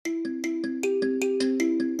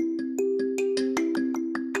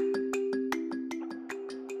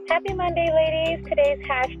Happy Monday, ladies. Today's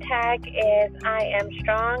hashtag is I am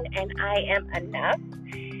strong and I am enough.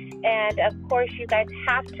 And of course, you guys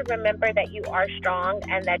have to remember that you are strong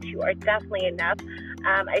and that you are definitely enough.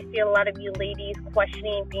 I see a lot of you ladies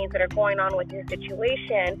questioning things that are going on with your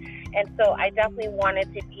situation. And so I definitely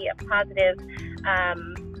wanted to be a positive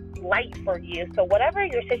light for you. So whatever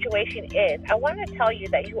your situation is, I want to tell you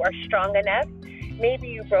that you are strong enough. Maybe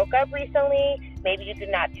you broke up recently. Maybe you did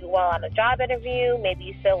not do well on a job interview. Maybe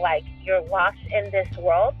you feel like you're lost in this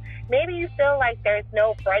world. Maybe you feel like there's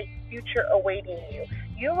no bright future awaiting you.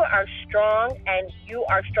 You are strong and you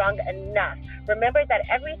are strong enough. Remember that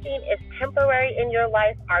everything is temporary in your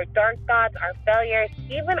life, our dark thoughts, our failures,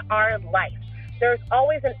 even our life. There's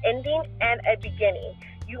always an ending and a beginning.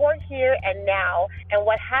 You are here and now, and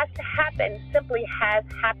what has to happen simply has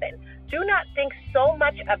happened. Do not think so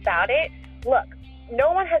much about it. Look,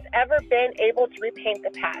 no one has ever been able to repaint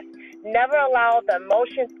the past. Never allow the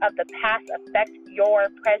emotions of the past affect your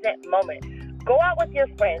present moment. Go out with your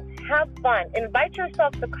friends, have fun, invite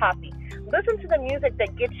yourself to coffee, listen to the music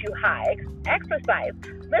that gets you high, exercise,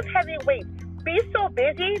 lift heavy weights. Be so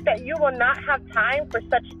busy that you will not have time for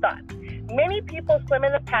such thoughts. Many people swim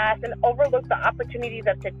in the past and overlook the opportunities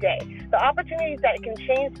of today, the opportunities that can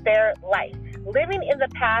change their life. Living in the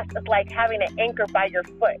past is like having an anchor by your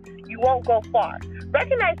foot. You won't go far.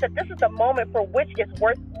 Recognize that this is a moment for which is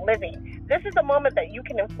worth living. This is a moment that you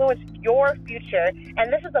can influence your future,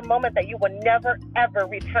 and this is a moment that you will never, ever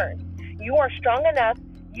return. You are strong enough,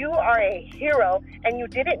 you are a hero, and you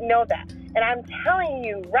didn't know that. And I'm telling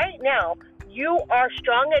you right now, you are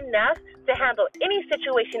strong enough to handle any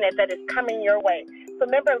situation that is coming your way. So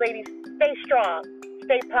remember, ladies, stay strong,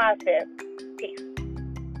 stay positive,